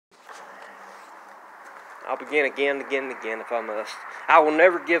I'll begin again and again and again if I must. I will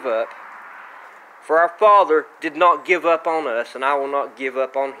never give up. For our Father did not give up on us, and I will not give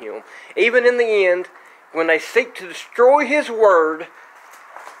up on Him. Even in the end, when they seek to destroy His Word,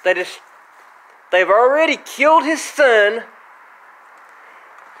 they've already killed His Son.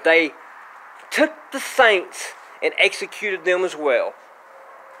 They took the saints and executed them as well.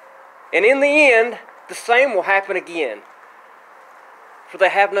 And in the end, the same will happen again. For they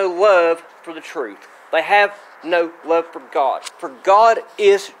have no love for the truth. They have no love for God. For God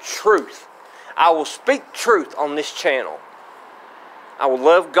is truth. I will speak truth on this channel. I will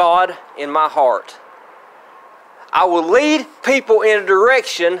love God in my heart. I will lead people in a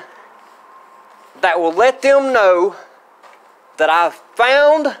direction that will let them know that I've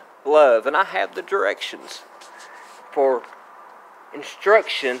found love, and I have the directions. For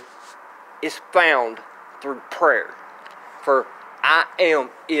instruction is found through prayer. For I am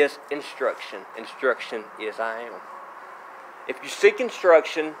is instruction. Instruction is I am. If you seek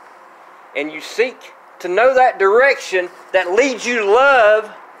instruction and you seek to know that direction that leads you to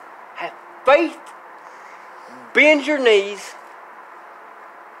love, have faith, bend your knees,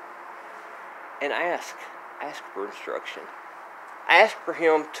 and ask. Ask for instruction. Ask for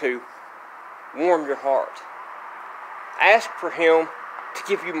Him to warm your heart. Ask for Him to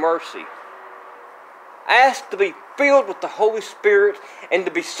give you mercy. Ask to be filled with the Holy Spirit and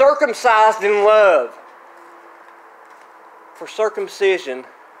to be circumcised in love. For circumcision,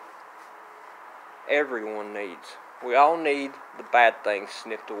 everyone needs. We all need the bad things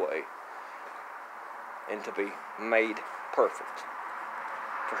snipped away and to be made perfect.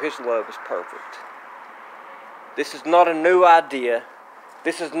 For His love is perfect. This is not a new idea.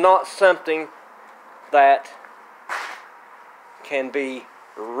 This is not something that can be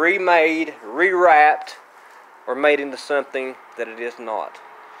remade, rewrapped, or made into something that it is not.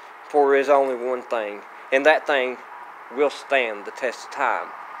 For there is only one thing, and that thing will stand the test of time,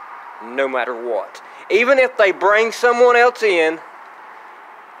 no matter what. Even if they bring someone else in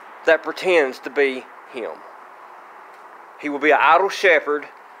that pretends to be Him. He will be an idle shepherd.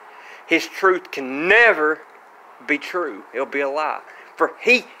 His truth can never be true. It'll be a lie. For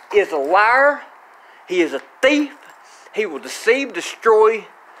he is a liar. He is a thief. He will deceive, destroy,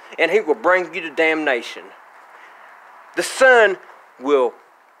 and he will bring you to damnation. The Son will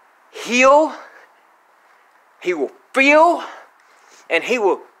heal. He will fill. And He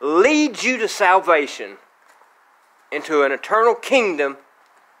will lead you to salvation. Into an eternal kingdom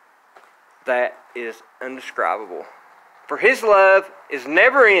that is indescribable. For His love is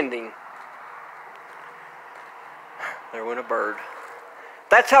never ending. There went a bird.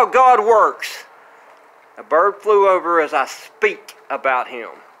 That's how God works. A bird flew over as I speak about Him.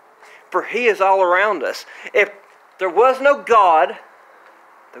 For He is all around us. If there was no God,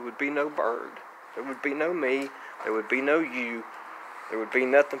 there would be no bird. There would be no me. There would be no you. There would be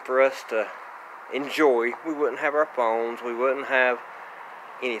nothing for us to enjoy. We wouldn't have our phones. We wouldn't have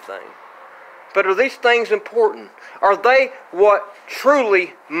anything. But are these things important? Are they what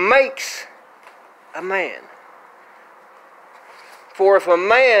truly makes a man? For if a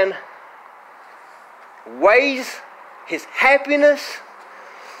man weighs his happiness,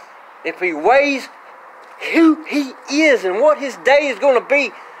 if he weighs who he is and what his day is going to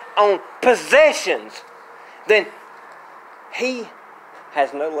be on possessions, then he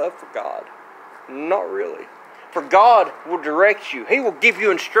has no love for God. Not really. For God will direct you. He will give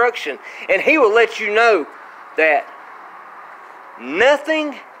you instruction. And He will let you know that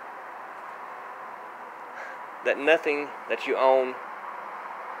nothing that you own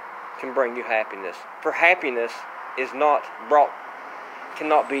can bring you happiness. For happiness is not brought,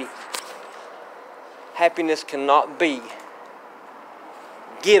 happiness cannot be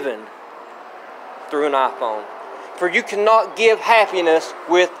given through an iPhone. For you cannot give happiness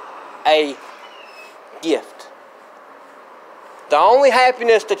with a gift. The only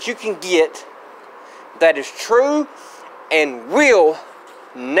happiness that you can get that is true and will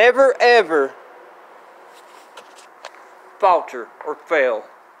never ever falter or fail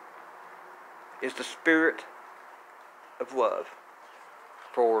is the Spirit of love.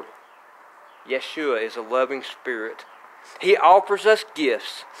 For Yeshua is a loving Spirit. He offers us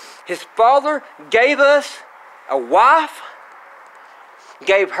gifts. His Father gave us a wife,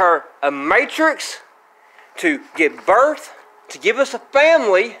 gave her a matrix to give birth, to give us a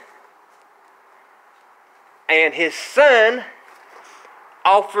family, and His Son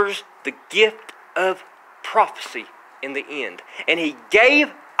offers the gift of prophecy in the end. And He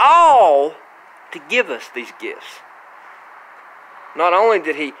gave all to give us these gifts. Not only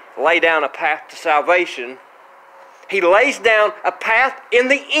did He lay down a path to salvation, He lays down a path in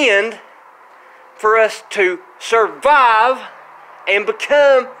the end for us to survive and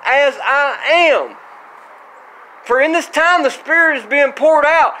become as I am. For in this time the Spirit is being poured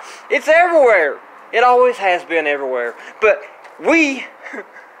out. It's everywhere. It always has been everywhere. But we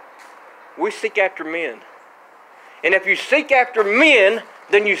seek after men. And if you seek after men,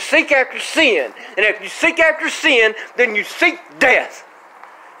 then you seek after sin. And if you seek after sin, then you seek death.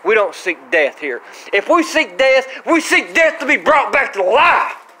 We don't seek death here. If we seek death to be brought back to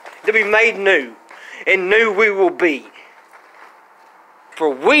life, to be made new. And new we will be. For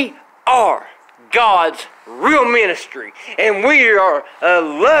we are God's real ministry. And we are a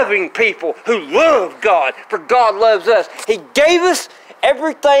loving people who love God. For God loves us. He gave us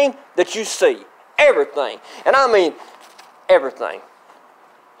everything that you see. Everything. And I mean everything.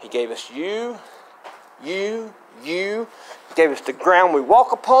 He gave us you. He gave us the ground we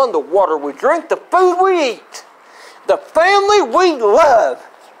walk upon, the water we drink, the food we eat, the family we love.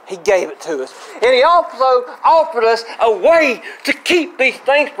 He gave it to us. And He also offered us a way to keep these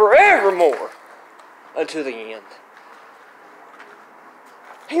things forevermore unto the end.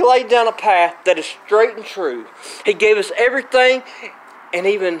 He laid down a path that is straight and true. He gave us everything and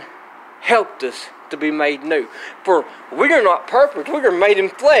even helped us to be made new. For we are not perfect. We are made in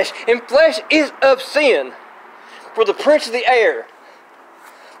flesh. And flesh is of sin. For the prince of the air,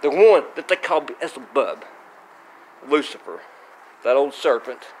 the one that they call Beelzebub, Lucifer, that old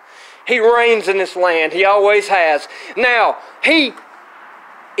serpent, he reigns in this land. He always has. Now, he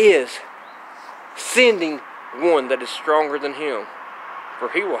is sending one that is stronger than him. For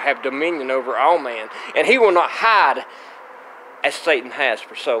he will have dominion over all man. And he will not hide as Satan has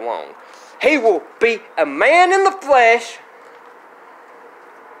for so long. He will be a man in the flesh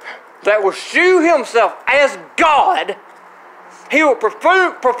that will shew himself as God. He will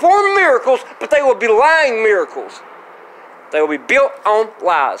perform miracles, but they will be lying miracles. They will be built on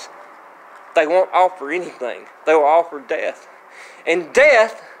lies. They won't offer anything. They will offer death. And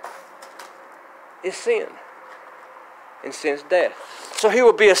death is sin. And sin is death. So he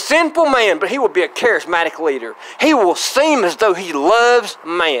will be a sinful man, but he will be a charismatic leader. He will seem as though he loves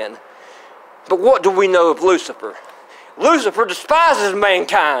man. But what do we know of Lucifer? Lucifer despises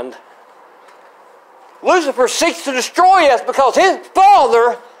mankind. Lucifer seeks to destroy us because his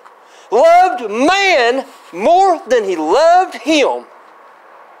father loved man more than he loved him.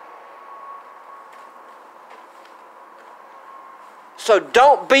 So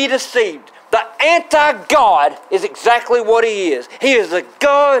don't be deceived. The anti-God is exactly what he is. He is a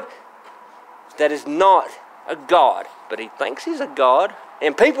God that is not a God, but he thinks he's a God.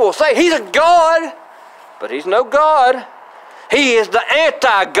 And people will say he's a God, but he's no God. He is the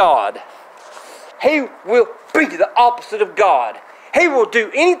anti-God. He will be the opposite of God. He will do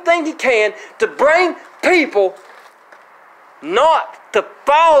anything he can to bring people not to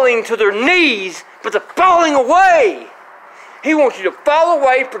falling to their knees, but to falling away. He wants you to fall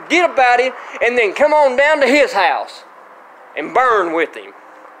away, forget about him, and then come on down to his house and burn with him.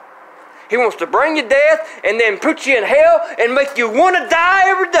 He wants to bring you death and then put you in hell and make you want to die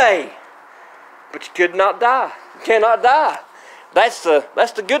every day. But you could not die. You cannot die. That's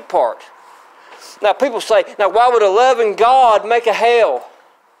the good part. Now people say, now why would a loving God make a hell?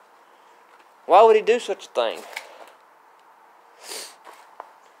 Why would he do such a thing?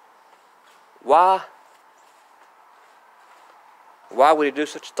 Why would he do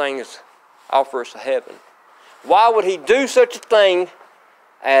such a thing as offer us a heaven? Why would he do such a thing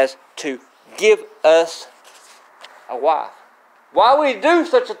as to give us a wife? Why would he do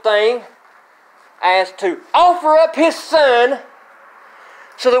such a thing as to offer up his son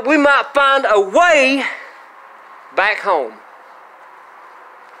so that we might find a way back home?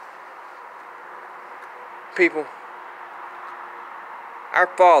 People, our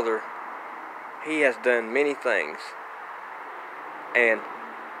Father, he has done many things. And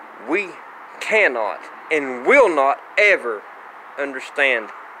we cannot and will not ever understand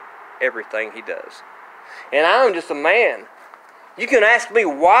everything he does. And I'm just a man. You can ask me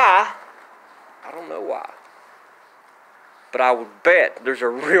why. I don't know why. But I would bet there's a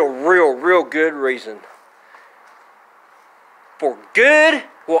real good reason. For good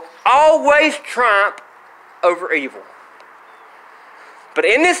will always triumph over evil. But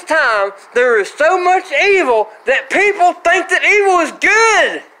in this time, there is so much evil that people think that evil is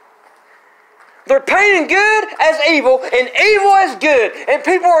good. They're painting good as evil and evil as good. And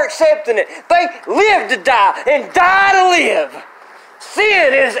people are accepting it. They live to die and die to live.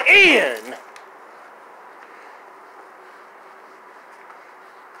 Sin is in.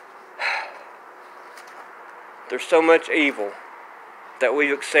 There's so much evil that we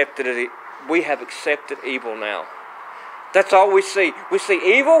have accepted evil now. That's all we see. We see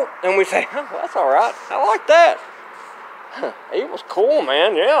evil, and we say, oh, that's all right. I like that. Huh, evil's cool,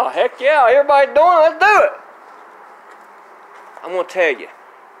 man. Yeah, heck yeah. Everybody doing it. Let's do it. I'm going to tell you.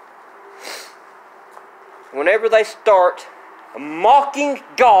 Whenever they start mocking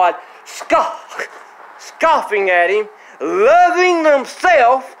God, scoffing at Him, loving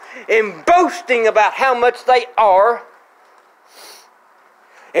themselves, and boasting about how much they are,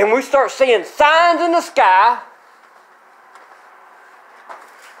 and we start seeing signs in the sky,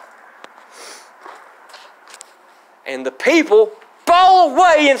 and the people fall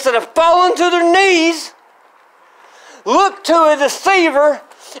away instead of falling to their knees, look to a deceiver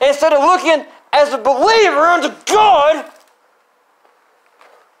instead of looking as a believer unto God,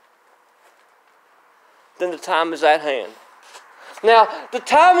 then the time is at hand. Now, the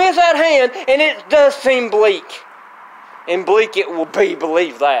time is at hand, and it does seem bleak. And bleak it will be,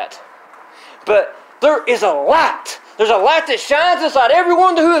 believe that. But there is a light. There's a light that shines inside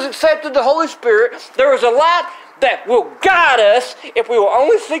everyone who has accepted the Holy Spirit. There is a light that will guide us if we will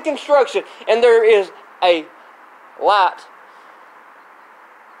only seek instruction. And there is a light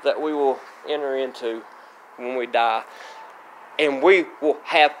that we will enter into when we die. And we will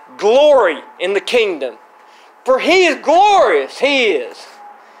have glory in the kingdom. For He is glorious. He is.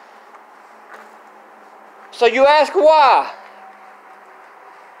 So you ask why?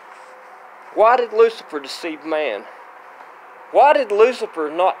 Why did Lucifer deceive man? Why did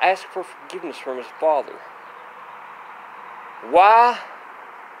Lucifer not ask for forgiveness from his father? Why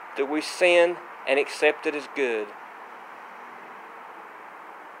did we sin and accept it as good?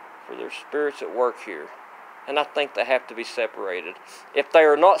 For there's spirits at work here. And I think they have to be separated. If they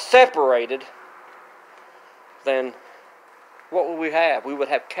are not separated, then what would we have? We would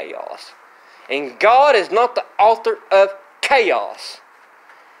have chaos. And God is not the author of chaos.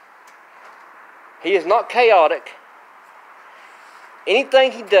 He is not chaotic.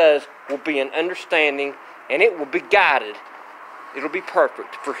 Anything He does will be an understanding, and it will be guided. It'll be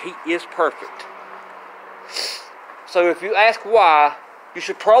perfect, for He is perfect. So if you ask why, you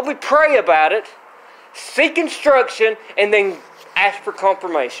should probably pray about it, seek instruction, and then ask for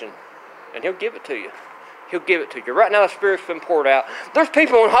confirmation. And He'll give it to you. He'll give it to you. Right now the Spirit's been poured out. There's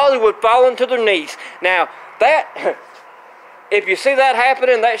people in Hollywood falling to their knees. Now, that, if you see that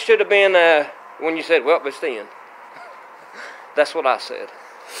happening, that should have been when you said, well, it's the end. That's what I said.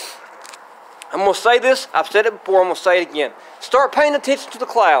 I'm going to say this. I've said it before. I'm going to say it again. Start paying attention to the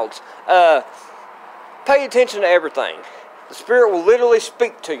clouds. Pay attention to everything. The Spirit will literally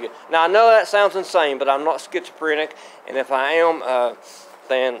speak to you. Now, I know that sounds insane, but I'm not schizophrenic. And if I am,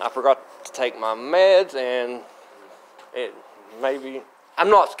 then I forgot to take my meds, and I'm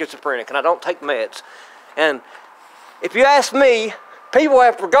not schizophrenic, and I don't take meds. And if you ask me, people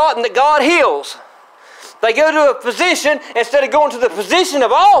have forgotten that God heals. They go to a physician instead of going to the physician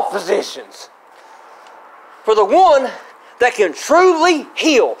of all physicians. For the one that can truly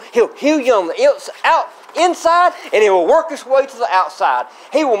heal. He'll heal you on the inside, and He will work His way to the outside.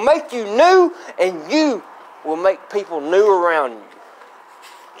 He will make you new, and you will make people new around you.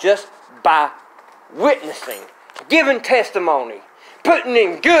 Just by witnessing, giving testimony, putting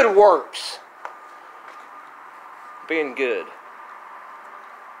in good works, being good.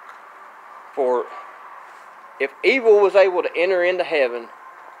 For if evil was able to enter into heaven,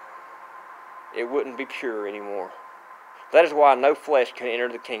 it wouldn't be pure anymore. That is why no flesh can enter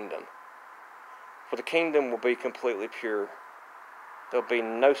the kingdom. For the kingdom will be completely pure. There will be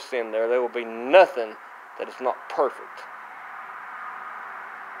no sin there. There will be nothing that is not perfect.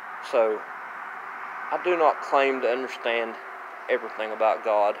 So, I do not claim to understand everything about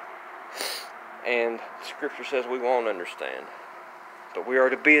God. And Scripture says we won't understand. But we are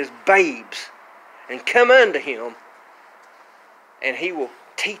to be His babes and come unto Him. And He will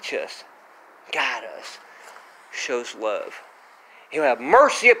teach us, guide us, show us love. He'll have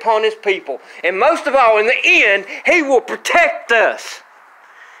mercy upon His people. And most of all, in the end, He will protect us.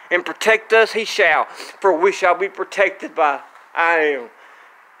 And protect us He shall. For we shall be protected by I Am.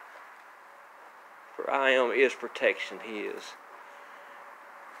 For I Am is protection. He is.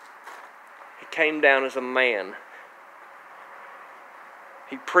 He came down as a man.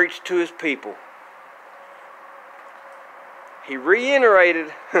 He preached to His people. He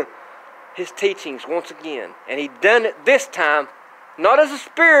reiterated His teachings once again. And He done it this time, not as a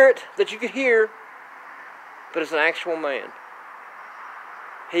spirit that you could hear, but as an actual man.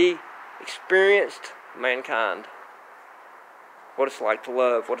 He experienced mankind. What it's like to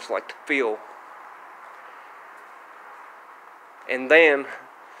love, what it's like to feel. And then,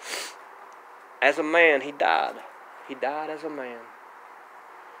 as a man, He died. He died as a man.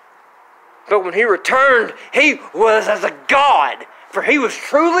 But when he returned, he was as a God, for he was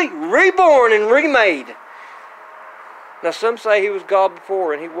truly reborn and remade. Now some say he was God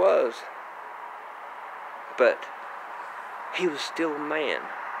before, and he was. But he was still a man.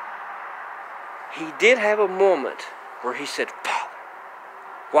 He did have a moment where he said, Father,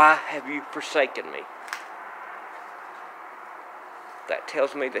 why have you forsaken me? That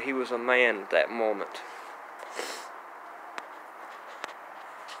tells me that he was a man at that moment.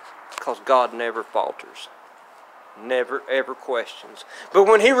 Because God never falters. Never, ever questions. But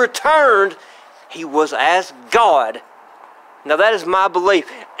when he returned, he was as God. Now that is my belief.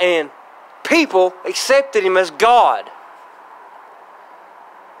 And people accepted him as God.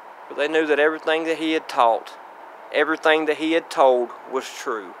 But they knew that everything that he had taught, everything that he had told was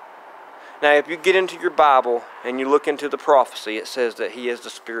true. Now if you get into your Bible and you look into the prophecy, it says that he is the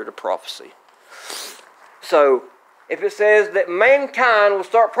spirit of prophecy. So if it says that mankind will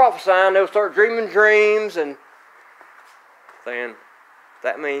start prophesying, they'll start dreaming dreams, and then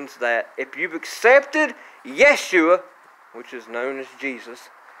that means that if you've accepted Yeshua, which is known as Jesus,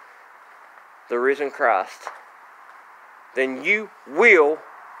 the risen Christ, then you will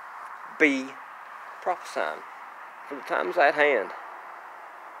be prophesying. For the time's at hand.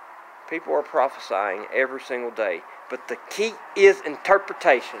 People are prophesying every single day. But the key is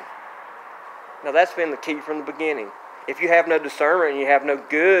interpretation. Now that's been the key from the beginning. If you have no discernment and you have no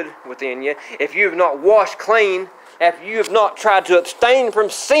good within you, if you have not washed clean, if you have not tried to abstain from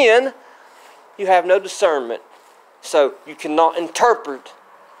sin, you have no discernment. So you cannot interpret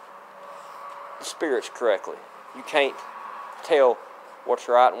the spirits correctly. You can't tell what's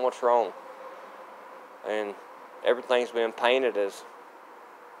right and what's wrong. And everything's been painted as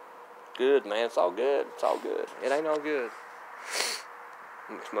good, man. It's all good. It's all good. It ain't all good.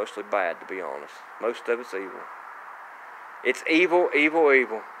 It's mostly bad, to be honest. Most of it's evil. It's evil, evil,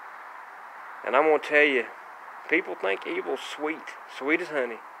 evil. And I'm going to tell you, people think evil's sweet. Sweet as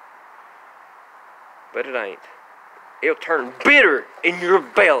honey. But it ain't. It'll turn bitter in your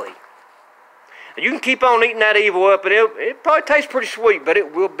belly. And you can keep on eating that evil up, and it probably tastes pretty sweet, but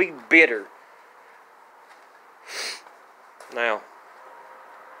it will be bitter. Now,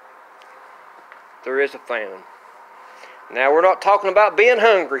 there is a famine. Now, we're not talking about being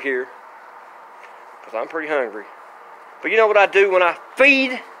hungry here, because I'm pretty hungry. But you know what I do when I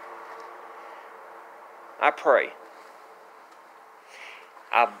feed? I pray.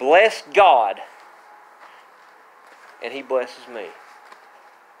 I bless God, and He blesses me.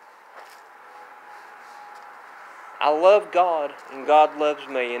 I love God, and God loves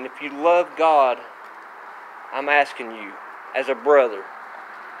me. And if you love God, I'm asking you, as a brother,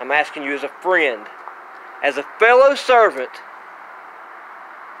 I'm asking you as a friend, as a fellow servant,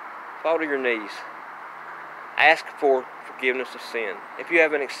 fall to your knees. Ask for forgiveness of sin. If you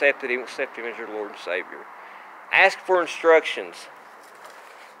haven't accepted Him, accept Him as your Lord and Savior. Ask for instructions.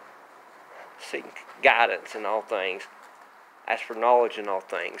 Seek guidance in all things. Ask for knowledge in all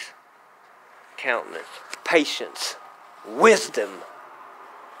things. Countenance, patience, wisdom.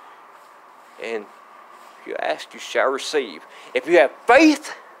 And if you ask, you shall receive. If you have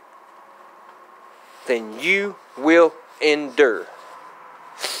faith, then you will endure.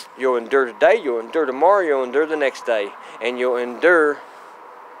 You'll endure today, you'll endure tomorrow, you'll endure the next day. And you'll endure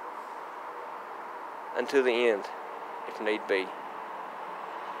until the end, if need be.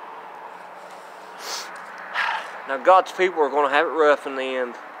 Now, God's people are going to have it rough in the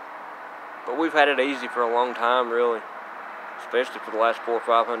end. But we've had it easy for a long time, really. Especially for the last 400 or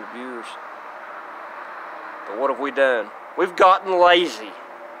 500 years. But what have we done? We've gotten lazy.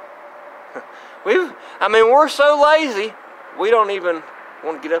 We're so lazy, we don't even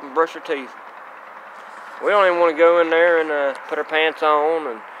want to get up and brush our teeth. We don't even want to go in there and put our pants on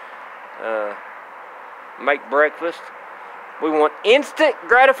and make breakfast. We want instant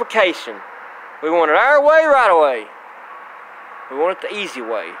gratification. We want it our way, right away. We want it the easy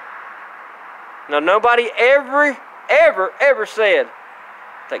way. Now, nobody ever said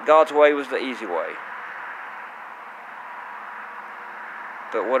that God's way was the easy way.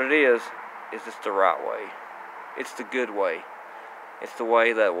 But what it is it's the right way. It's the good way. It's the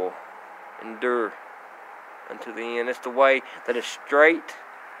way that will endure unto the end. It's the way that is straight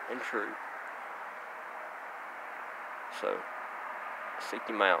and true. So, seek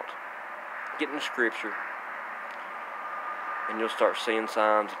Him out. Get in the Scripture. And you'll start seeing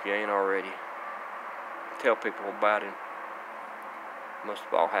signs if you ain't already. Tell people about Him. Most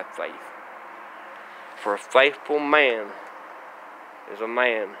of all, have faith. For a faithful man is a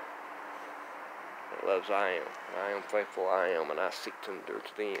man that loves I am. I am faithful, I am, and I seek to endure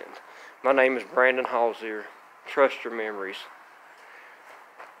to the end. My name is Brandon Halsier. Trust your memories.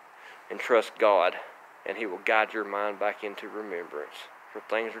 and trust God, and He will guide your mind back into remembrance. For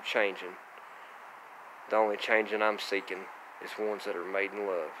things are changing. The only changing I'm seeking is ones that are made in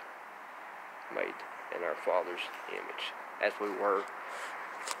love, made in our Father's image, as we were,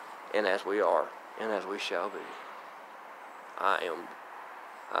 and as we are, and as we shall be. I am.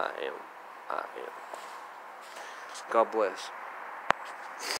 God bless.